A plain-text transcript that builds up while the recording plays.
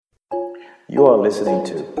You are listening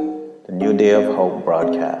to the New Day of Hope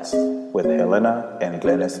broadcast with Helena and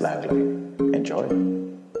Glennis Langley. Enjoy.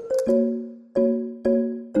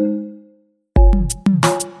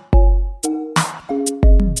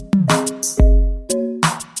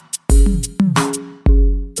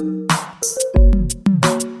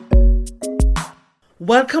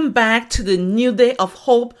 Welcome back to the New Day of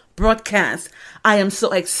Hope broadcast. I am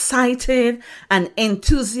so excited and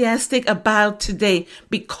enthusiastic about today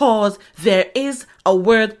because there is a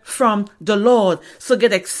word from the Lord. So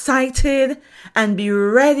get excited and be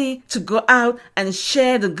ready to go out and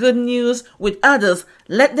share the good news with others.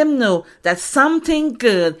 Let them know that something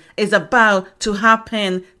good is about to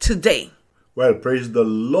happen today. Well, praise the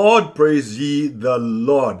Lord, praise ye the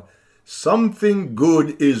Lord. Something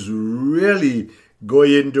good is really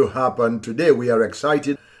going to happen today. We are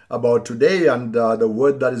excited about today and the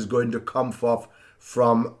word that is going to come forth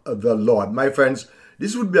from the Lord. My friends,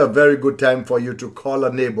 this would be a very good time for you to call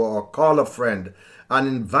a neighbor or call a friend and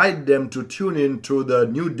invite them to tune in to the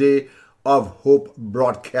New Day of Hope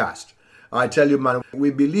broadcast. I tell you, man,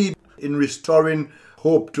 we believe in restoring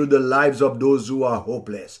hope to the lives of those who are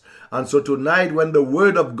hopeless. And so tonight, when the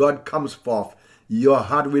word of God comes forth, your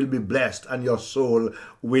heart will be blessed and your soul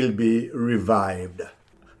will be revived.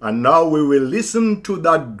 And now we will listen to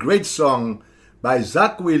that great song by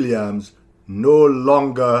Zach Williams, No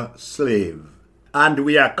Longer Slave. And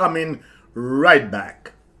we are coming right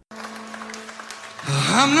back.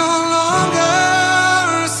 I'm no longer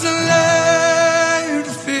a slave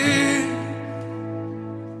to fear.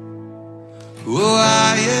 Oh,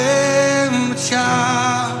 I am a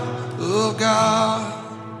child of God.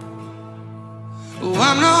 Oh,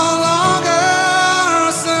 I'm no longer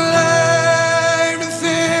a slave to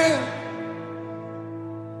fear.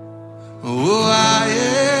 Oh, I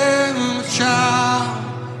am a child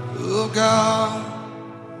of God.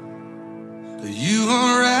 You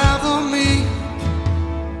unravel me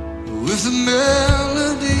with a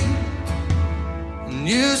melody, and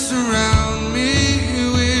you surround me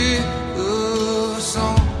with a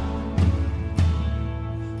song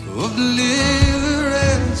of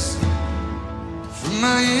deliverance from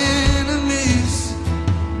my enemies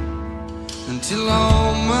until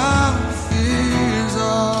all my fears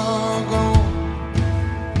are gone.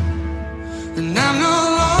 And I'm no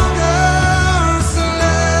longer a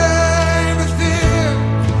slave to fear.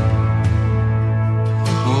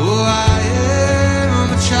 Oh, I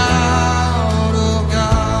am a child of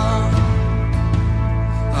God.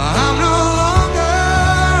 I'm no longer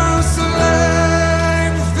a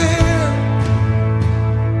slave to fear.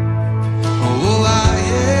 Oh, I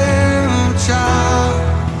am a child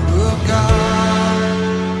of God.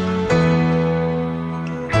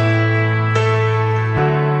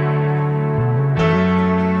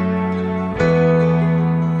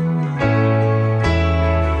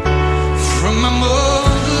 From my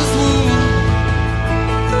mother's womb,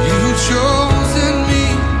 you've chosen me.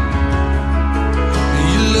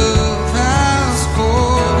 Your love has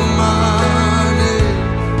called my name,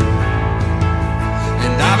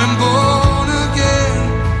 and I've been born again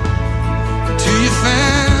to your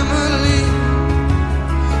family.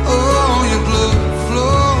 Oh, your blood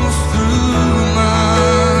flows through my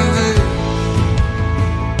veins,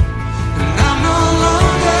 and I'm no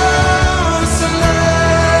longer a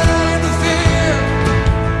slave to fear.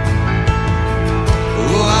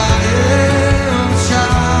 Oh, I am a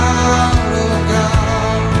child of God.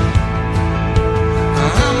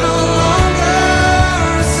 I'm no longer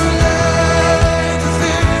a slave to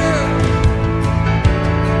fear.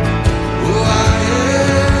 Oh, I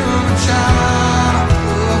am a child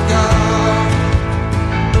of God.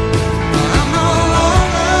 I'm no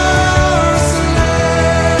longer a slave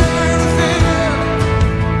to fear.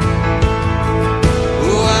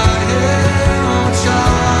 Oh, I am a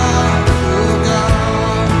child of God.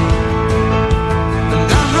 And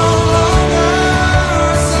I'm no longer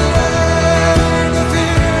a slave to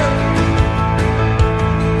fear.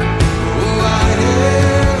 Oh, I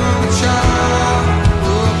am a child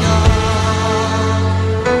of God.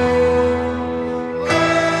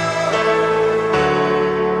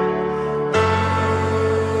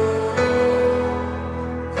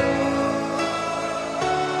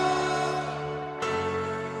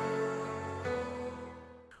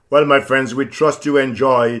 Well, my friends, we trust you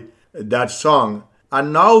enjoy that song.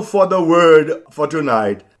 And now for the word for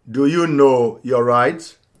tonight. Do you know your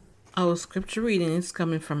rights? Our scripture reading is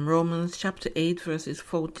coming from Romans chapter 8 verses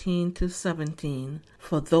 14 to 17.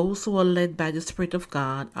 For those who are led by the Spirit of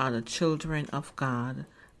God are the children of God.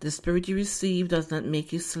 The Spirit you receive does not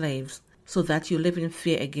make you slaves, so that you live in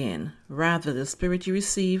fear again. Rather, the Spirit you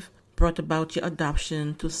receive brought about your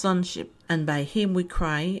adoption to sonship, and by him we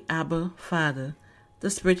cry, Abba, Father. The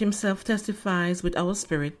Spirit himself testifies with our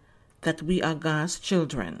spirit that we are God's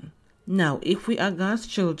children. Now, if we are God's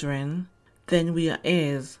children, then we are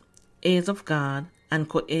heirs, heirs of God, and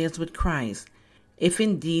co-heirs with Christ, if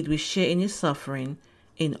indeed we share in his suffering,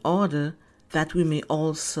 in order that we may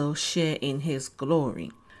also share in his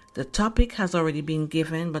glory. The topic has already been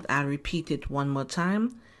given, but I'll repeat it one more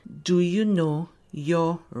time. Do you know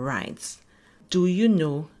your rights? Do you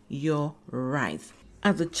know your rights?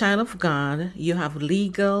 As a child of God, you have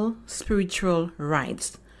legal, spiritual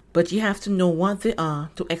rights, but you have to know what they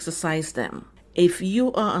are to exercise them. If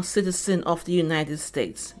you are a citizen of the United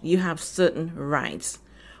States, you have certain rights,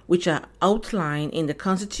 which are outlined in the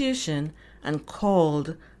Constitution and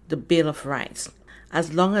called the Bill of Rights.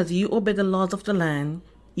 As long as you obey the laws of the land,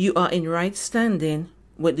 you are in right standing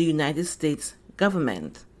with the United States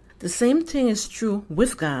government. The same thing is true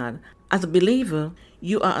with God. As a believer,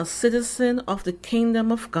 you are a citizen of the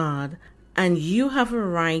kingdom of God, and you have a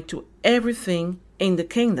right to everything in the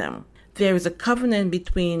kingdom. There is a covenant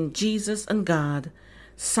between Jesus and God,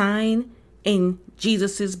 signed in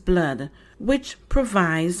Jesus' blood, which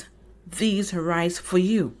provides these rights for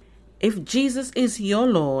you. If Jesus is your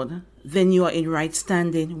Lord, then you are in right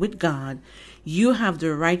standing with God. You have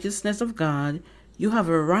the righteousness of God. You have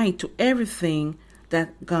a right to everything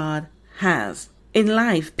that God has. In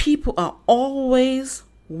life, people are always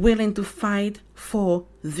willing to fight for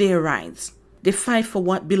their rights. They fight for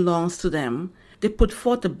what belongs to them. They put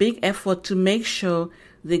forth a big effort to make sure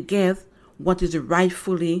they get what is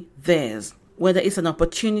rightfully theirs. Whether it's an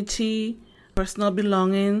opportunity, personal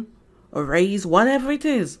belonging, a raise, whatever it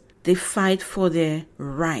is, they fight for their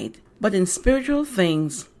right. But in spiritual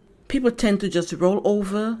things, people tend to just roll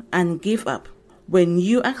over and give up. When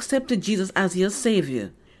you accepted Jesus as your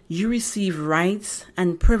Savior, you receive rights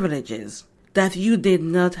and privileges that you did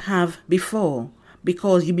not have before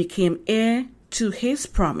because you became heir to his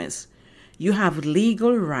promise. You have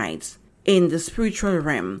legal rights in the spiritual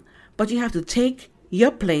realm, but you have to take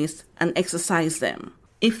your place and exercise them.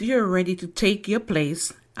 If you're ready to take your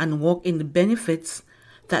place and walk in the benefits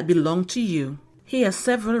that belong to you, here are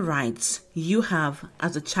several rights you have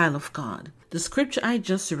as a child of God. The scripture I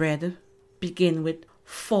just read begin with,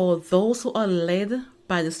 "For those who are led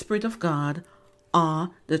by the Spirit of God are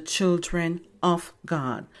the children of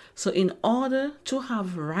God." So in order to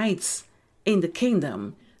have rights in the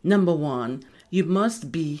kingdom, number one, you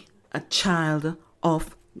must be a child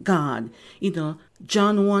of God.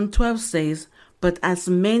 John 1:12 says, "But as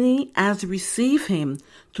many as receive him,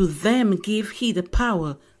 to them give he the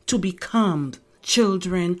power to become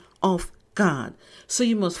children of God." So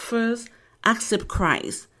you must first accept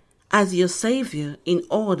Christ as your Savior in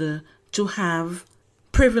order to have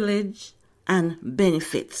privilege and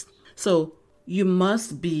benefits. So you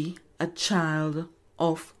must be a child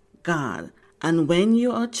of God. And when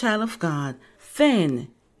you are a child of God, then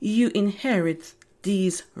you inherit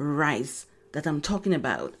these rights that I'm talking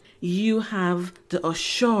about. You have the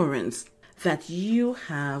assurance that you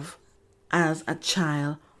have as a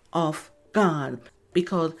child of God.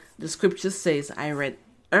 Because the scripture says, I read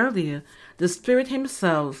earlier, the Spirit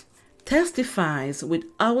himself testifies with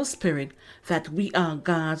our spirit that we are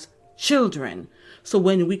God's children. So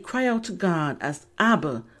when we cry out to God as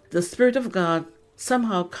Abba, the Spirit of God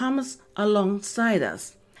somehow comes alongside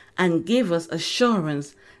us and gives us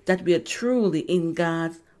assurance that we are truly in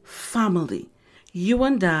God's family. You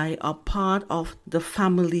and I are part of the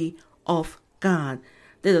family of God.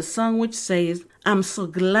 There's a song which says, "I'm so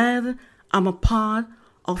glad I'm a part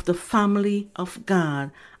of the family of God.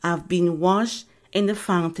 I've been washed in the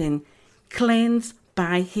fountain, cleansed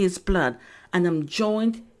by his blood, and I'm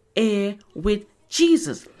joined heir with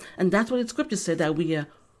Jesus." And that's what the scripture said, that we are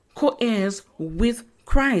co-heirs with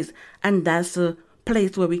Christ. And that's a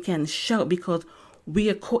place where we can shout because we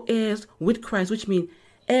are co-heirs with Christ, which means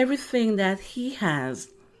everything that he has,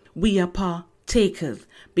 we are partakers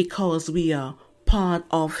because we are part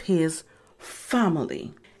of his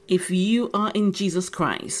family. If you are in Jesus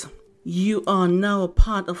Christ, you are now a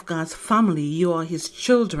part of God's family. You are his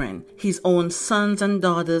children, his own sons and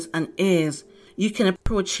daughters and heirs. You can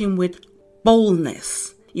approach him with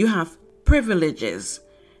boldness. You have privileges.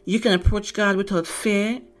 You can approach God without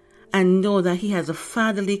fear and know that he has a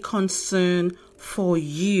fatherly concern for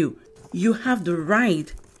you. You have the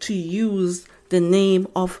right to use the name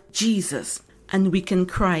of Jesus. And we can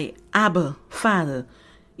cry, "Abba, Father."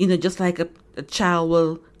 Just like a child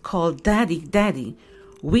will call Daddy, Daddy.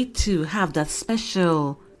 We too have that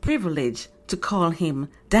special privilege to call him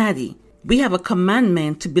Daddy. We have a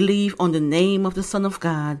commandment to believe on the name of the Son of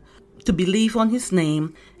God, To believe on his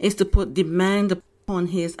name is to put demand upon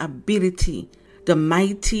his ability. The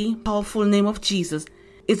mighty, powerful name of Jesus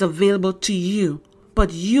is available to you,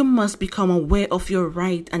 but you must become aware of your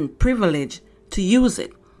right and privilege to use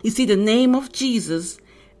it. You see, the name of Jesus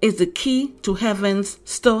is the key to heaven's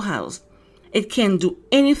storehouse. It can do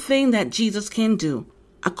anything that Jesus can do,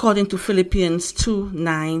 according to Philippians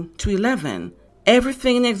 2:9-11.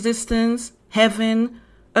 Everything in existence, heaven,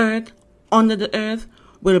 earth, under the earth,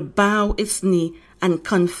 will bow its knee and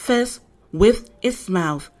confess with its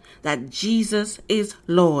mouth that Jesus is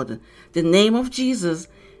Lord. The name of Jesus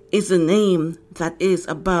is the name that is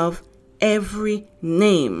above every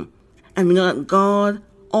name. And we know that God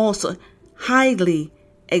also highly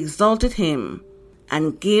exalted him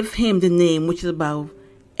and gave him the name which is above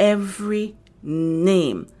every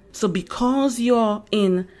name. So because you're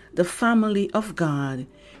in the family of God,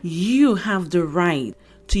 you have the right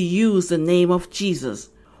to use the name of Jesus.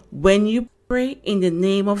 When you pray in the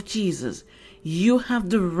name of Jesus, you have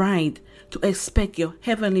the right to expect your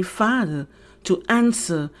Heavenly Father to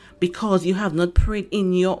answer, because you have not prayed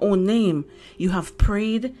in your own name. You have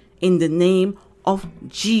prayed in the name of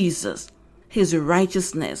Jesus. His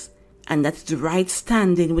righteousness, and that's the right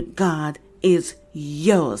standing with God, is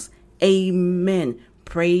yours. Amen.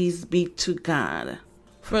 Praise be to God.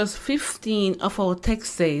 Verse 15 of our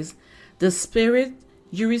text says, "The Spirit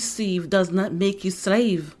you receive does not make you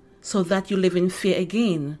slave, so that you live in fear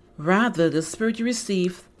again. Rather, the Spirit you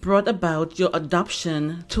receive brought about your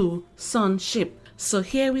adoption to sonship." So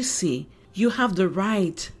here we see you have the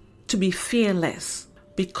right to be fearless,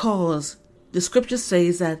 because the scripture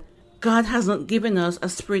says that God has not given us a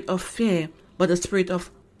spirit of fear, but a spirit of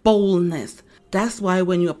boldness. That's why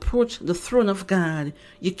when you approach the throne of God,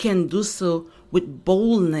 you can do so with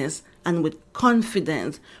boldness and with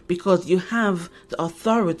confidence, because you have the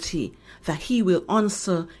authority that he will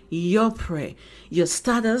answer your prayer. Your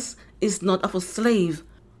status is not of a slave,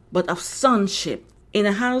 but of sonship. In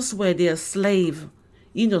a house where they are slave,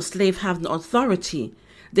 slaves have no authority.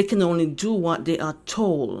 They can only do what they are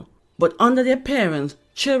told. But under their parents,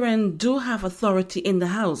 children do have authority in the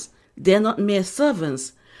house. They're not mere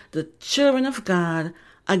servants. The children of God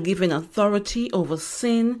are given authority over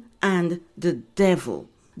sin and the devil.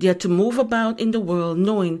 They are to move about in the world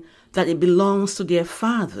knowing that it belongs to their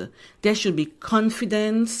Father. There should be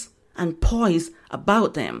confidence and poise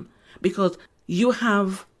about them, because you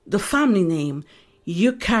have the family name.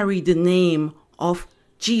 You carry the name of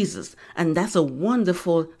Jesus, and that's a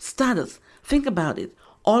wonderful status. Think about it.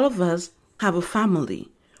 All of us have a family.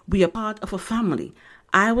 We are part of a family.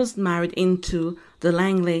 I was married into the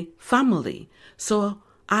Langley family, so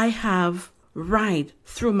I have right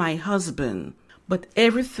through my husband. But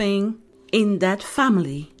everything in that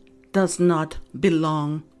family does not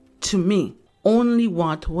belong to me. Only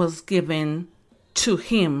what was given to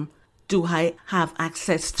him do I have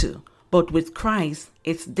access to. But with Christ,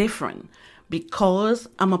 it's different. Because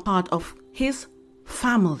I'm a part of his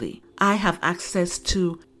family, I have access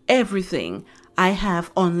to everything. I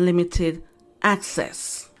have unlimited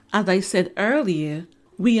access. As I said earlier,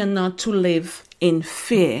 we are not to live in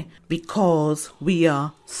fear, because we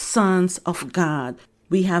are sons of God.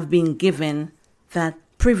 We have been given that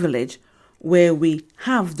privilege where we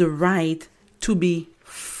have the right to be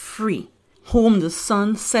free. Whom the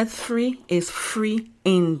Son set free is free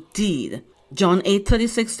indeed. John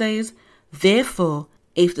 8:36 says, "Therefore,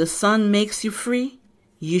 if the Son makes you free,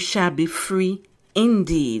 you shall be free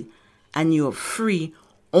indeed." And you are free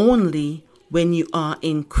only when you are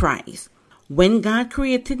in Christ. When God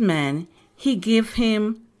created man, he gave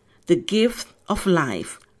him the gift of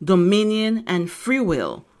life, dominion, and free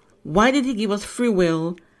will. Why did he give us free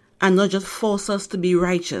will and not just force us to be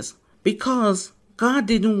righteous? Because God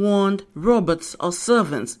didn't want robots or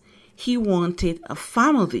servants. He wanted a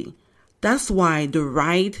family. That's why the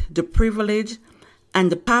right, the privilege,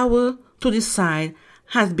 and the power to decide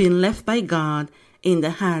has been left by God in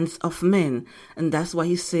the hands of men. And that's why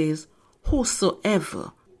he says,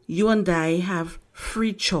 whosoever. You and I have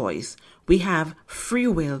free choice. We have free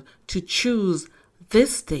will to choose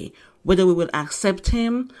this day whether we will accept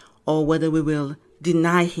him or whether we will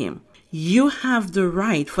deny him. You have the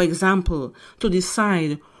right, for example, to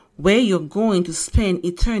decide where you're going to spend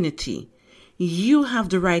eternity. You have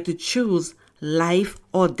the right to choose life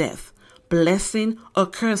or death, blessing or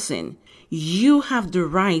cursing. You have the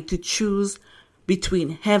right to choose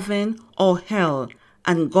between heaven or hell,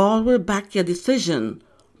 and God will back your decision.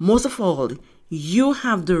 Most of all, you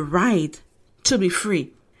have the right to be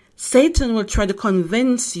free. Satan will try to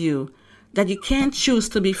convince you that you can't choose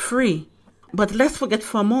to be free. But let's forget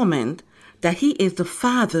for a moment that he is the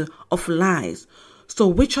father of lies. So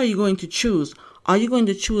which are you going to choose? Are you going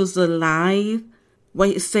to choose the lie where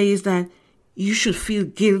it says that you should feel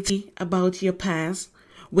guilty about your past,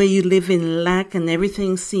 where you live in lack and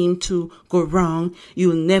everything seems to go wrong,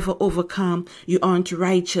 you'll never overcome, you aren't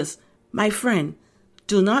righteous? My friend,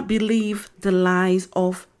 do not believe the lies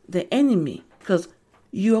of the enemy, because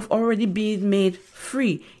you have already been made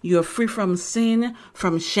free. You are free from sin,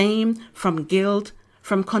 from shame, from guilt,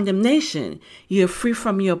 from condemnation. You are free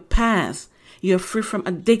from your past. You are free from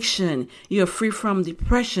addiction. You are free from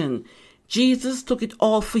depression. Jesus took it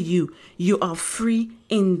all for you. You are free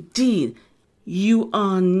indeed. You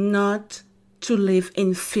are not to live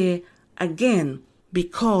in fear again,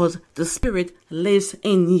 because the Spirit lives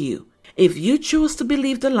in you. If you choose to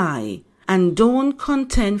believe the lie and don't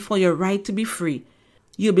contend for your right to be free,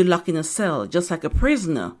 you'll be locked in a cell just like a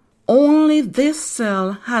prisoner. Only this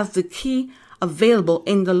cell has the key available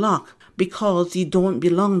in the lock, because you don't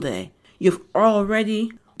belong there. You've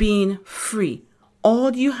already been free.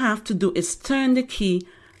 All you have to do is turn the key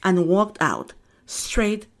and walk out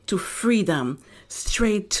straight to freedom,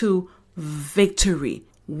 straight to victory.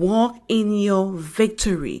 Walk in your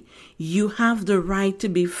victory. You have the right to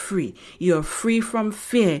be free. You're free from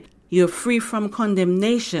fear. You're free from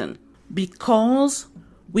condemnation. Because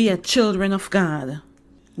we are children of God,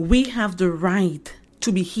 we have the right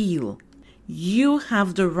to be healed. You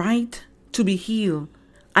have the right to be healed.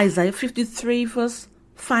 Isaiah 53 verse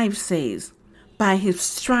 5 says, by his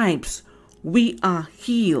stripes we are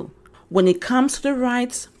healed. When it comes to the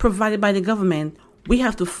rights provided by the government, we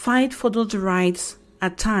have to fight for those rights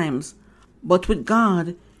at times. But with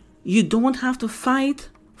God, you don't have to fight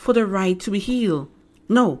for the right to be healed.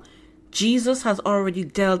 No, Jesus has already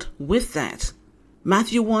dealt with that.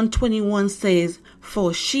 Matthew 1:21 says,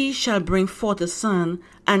 for she shall bring forth a son,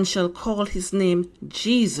 and shall call his name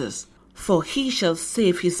Jesus, for he shall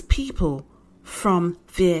save his people from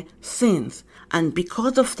their sins. And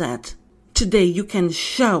because of that, today you can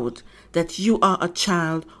shout that you are a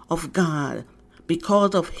child of God.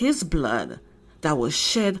 Because of his blood that was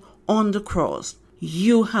shed on the cross,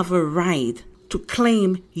 you have a right to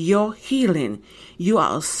claim your healing. You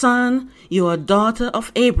are a son, you are a daughter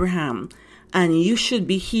of Abraham, and you should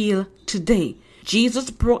be healed today. Jesus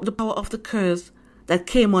broke the power of the curse that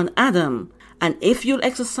came on Adam, and if you'll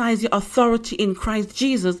exercise your authority in Christ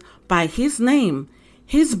Jesus by his name,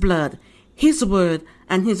 his blood, his word,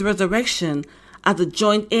 and his resurrection as a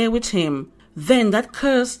joint heir with him, then that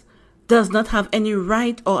curse does not have any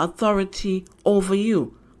right or authority over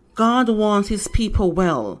you. God wants his people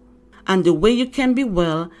well, and the way you can be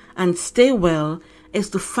well and stay well is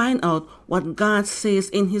to find out what God says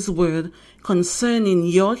in his word concerning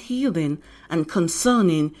your healing and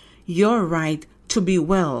concerning your right to be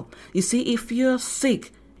well. You see, if you're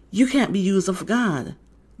sick, you can't be used of God.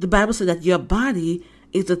 The Bible says that your body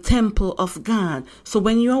is the temple of God. So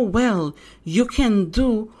when you're well, you can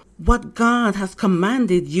do what God has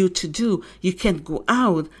commanded you to do. You can go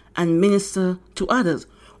out and minister to others.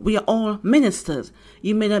 We are all ministers.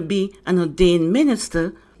 You may not be an ordained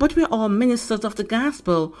minister, but we're all ministers of the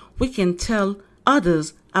gospel. We can tell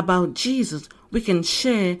others about Jesus. We can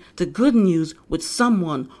share the good news with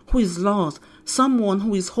someone who is lost, someone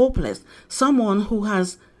who is hopeless, someone who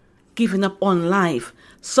has given up on life,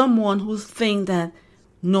 someone who thinks that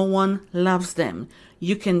no one loves them.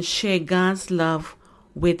 You can share God's love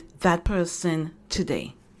with that person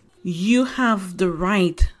today. You have the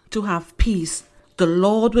right to have peace. The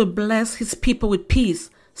Lord will bless his people with peace.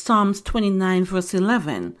 Psalms 29 verse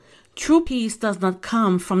 11. True peace does not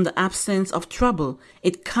come from the absence of trouble.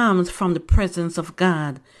 It comes from the presence of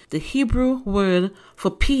God. The Hebrew word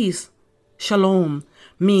for peace, shalom,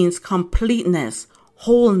 means completeness,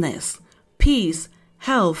 wholeness, peace,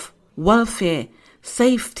 health, welfare,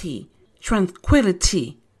 safety,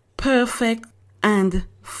 tranquility, perfect and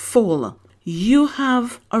full. You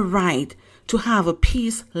have a right to have a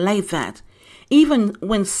peace like that. Even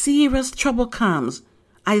when serious trouble comes,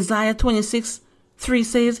 Isaiah 26:3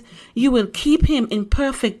 says, you will keep him in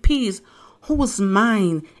perfect peace whose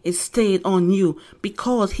mind is stayed on you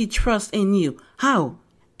because he trusts in you. How?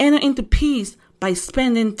 Enter into peace by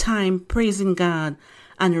spending time praising God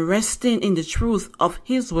and resting in the truth of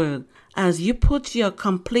his word. As you put your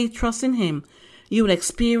complete trust in him, you will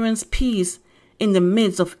experience peace in the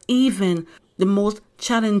midst of even the most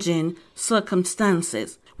challenging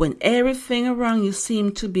circumstances. When everything around you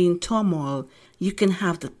seems to be in turmoil, you can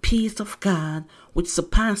have the peace of God which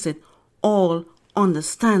surpasses all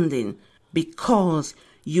understanding. Because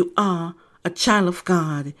you are a child of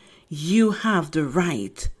God, you have the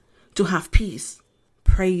right to have peace.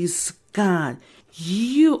 Praise God.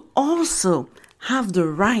 You also have the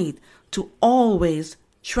right to always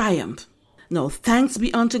triumph. Now thanks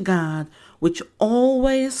be unto God, which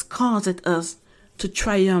always causeth us to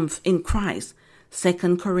triumph in Christ.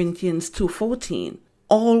 2 Corinthians 2:14.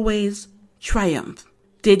 Always triumph.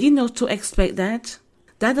 Did you know to expect that?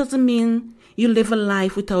 That doesn't mean you live a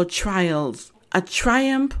life without trials. A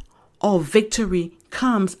triumph or victory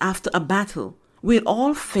comes after a battle. We'll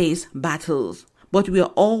all face battles, but we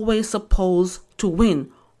are always supposed to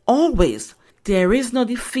win. Always. There is no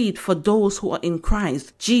defeat for those who are in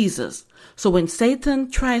Christ Jesus. So when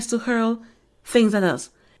Satan tries to hurl things at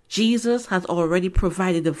us, Jesus has already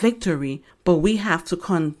provided the victory, but we have to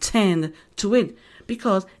contend to it.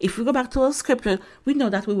 Because if we go back to our scripture, we know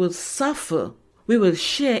that we will suffer. We will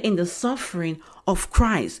share in the suffering of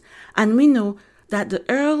Christ. And we know that the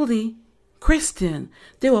early Christian,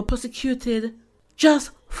 they were persecuted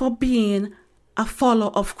just for being a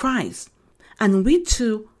follower of Christ. And we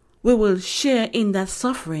too, we will share in that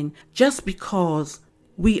suffering just because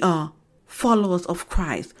we are followers of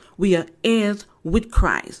Christ. We are heirs with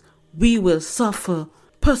Christ. We will suffer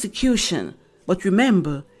persecution. But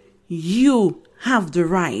remember, you have the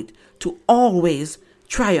right to always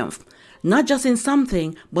triumph. Not just in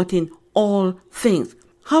something, but in all things.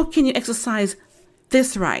 How can you exercise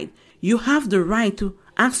this right? You have the right to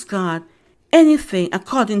ask God anything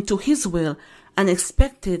according to His will and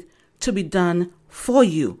expect it to be done for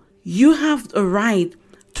you. You have the right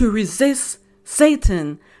to resist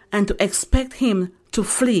Satan and to expect him to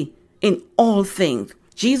flee in all things.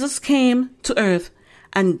 Jesus came to earth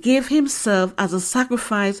and gave himself as a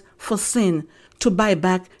sacrifice for sin to buy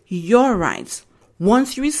back your rights.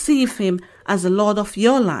 Once you receive him as the Lord of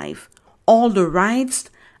your life, all the rights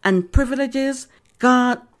and privileges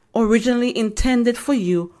God originally intended for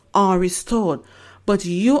you are restored. But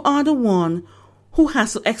you are the one who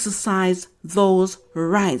has to exercise those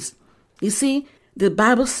rights. You see, the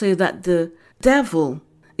Bible says that the devil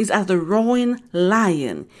is as the roaring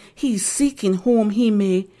lion. He is seeking whom he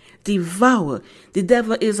may devour. The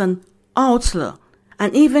devil is an outlaw.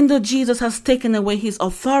 And even though Jesus has taken away his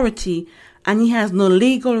authority and he has no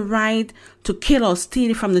legal right to kill or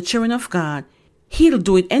steal from the children of God, he'll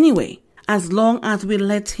do it anyway, as long as we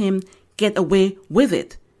let him get away with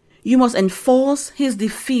it. You must enforce his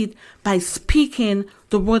defeat by speaking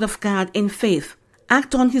the word of God in faith.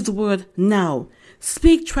 Act on his word now.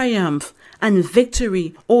 Speak triumph and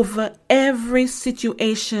victory over every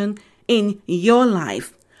situation in your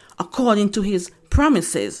life according to his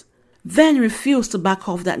promises. Then refuse to back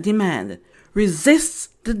off that demand.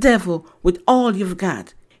 Resist the devil with all you've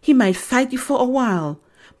got. He might fight you for a while,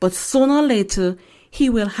 but sooner or later he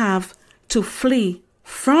will have to flee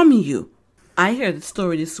from you. I heard a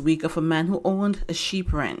story this week of a man who owned a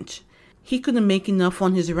sheep ranch. He couldn't make enough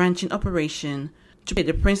on his ranching operation to pay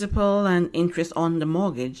the principal and interest on the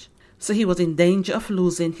mortgage, so he was in danger of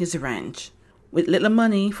losing his ranch. With little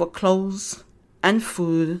money for clothes and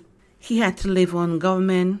food, he had to live on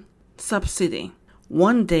government subsidy.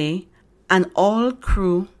 One day, an oil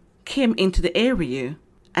crew came into the area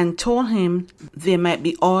and told him there might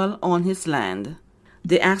be oil on his land.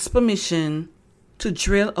 They asked permission to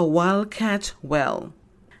drill a wildcat well,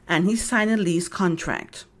 and he signed a lease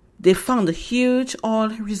contract. They found a huge oil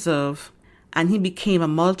reserve, and he became a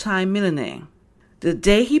multi-millionaire. The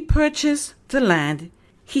day he purchased the land,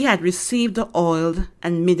 he had received the oil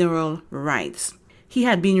and mineral rights. He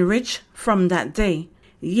had been rich from that day,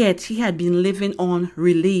 yet he had been living on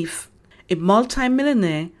relief. A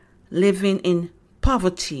multi-millionaire living in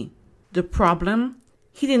poverty. The problem?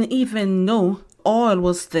 He didn't even know oil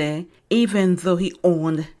was there, even though he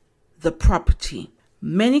owned the property.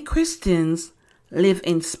 Many Christians live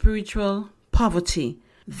in spiritual poverty.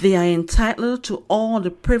 They are entitled to all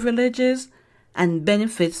the privileges and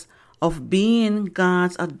benefits of being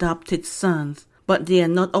God's adopted sons, but they are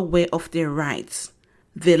not aware of their rights.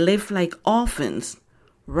 They live like orphans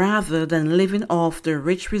rather than living off the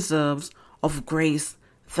rich reserves of grace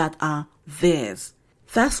that are theirs.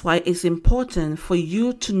 That's why it's important for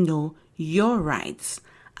you to know your rights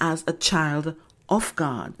as a child of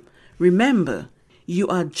God. Remember, you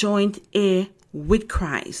are joint heir with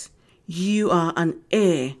Christ. You are an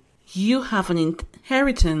heir. You have an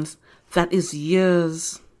inheritance that is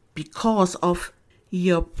yours because of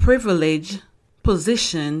your privileged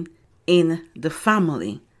position in the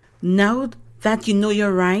family. Now that you know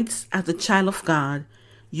your rights as a child of God,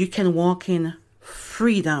 you can walk in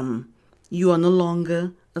freedom. You are no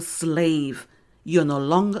longer a slave. You are no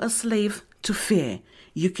longer a slave to fear.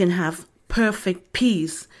 You can have perfect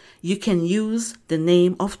peace. You can use the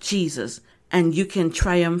name of Jesus, and you can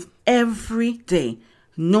triumph every day.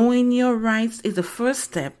 Knowing your rights is the first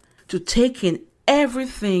step to taking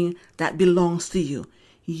everything that belongs to you.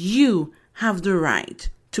 You have the right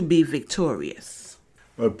to be victorious.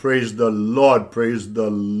 Well, praise the Lord, praise the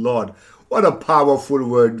Lord. What a powerful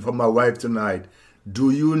word from my wife tonight.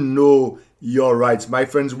 Do you know your rights? My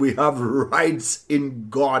friends, we have rights in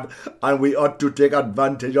God, and we ought to take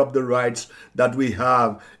advantage of the rights that we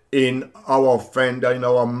have in our friend, in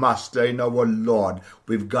our master, in our Lord.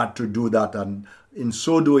 We've got to do that, and in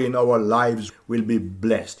so doing, our lives will be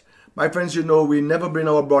blessed. My friends, you know, we never bring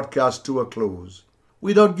our broadcast to a close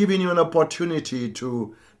without giving you an opportunity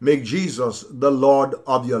to make Jesus the Lord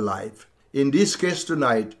of your life. In this case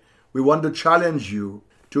tonight, we want to challenge you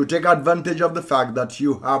to take advantage of the fact that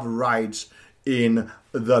you have rights in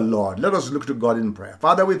the Lord. Let us look to God in prayer.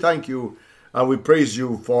 Father, we thank you and we praise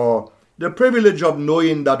you for the privilege of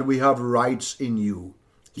knowing that we have rights in you.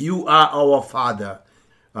 You are our Father,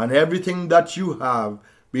 and everything that you have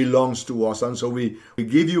belongs to us. And so we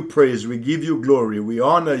give you praise, we give you glory, we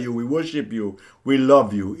honor you, we worship you, we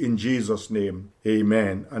love you. In Jesus' name,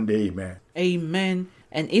 amen and amen. Amen.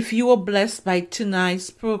 And if you were blessed by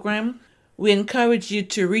tonight's program, we encourage you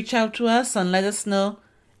to reach out to us and let us know.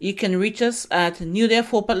 You can reach us at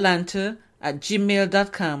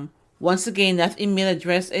newdayofhopeatlanta@gmail.com. Once again, that email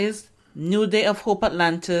address is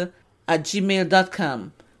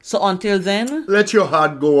newdayofhopeatlanta@gmail.com. So until then, let your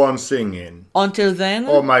heart go on singing. Until then,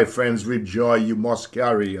 oh my friends, with joy you must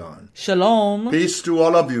carry on. Shalom. Peace to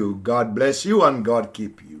all of you. God bless you and God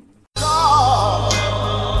keep you.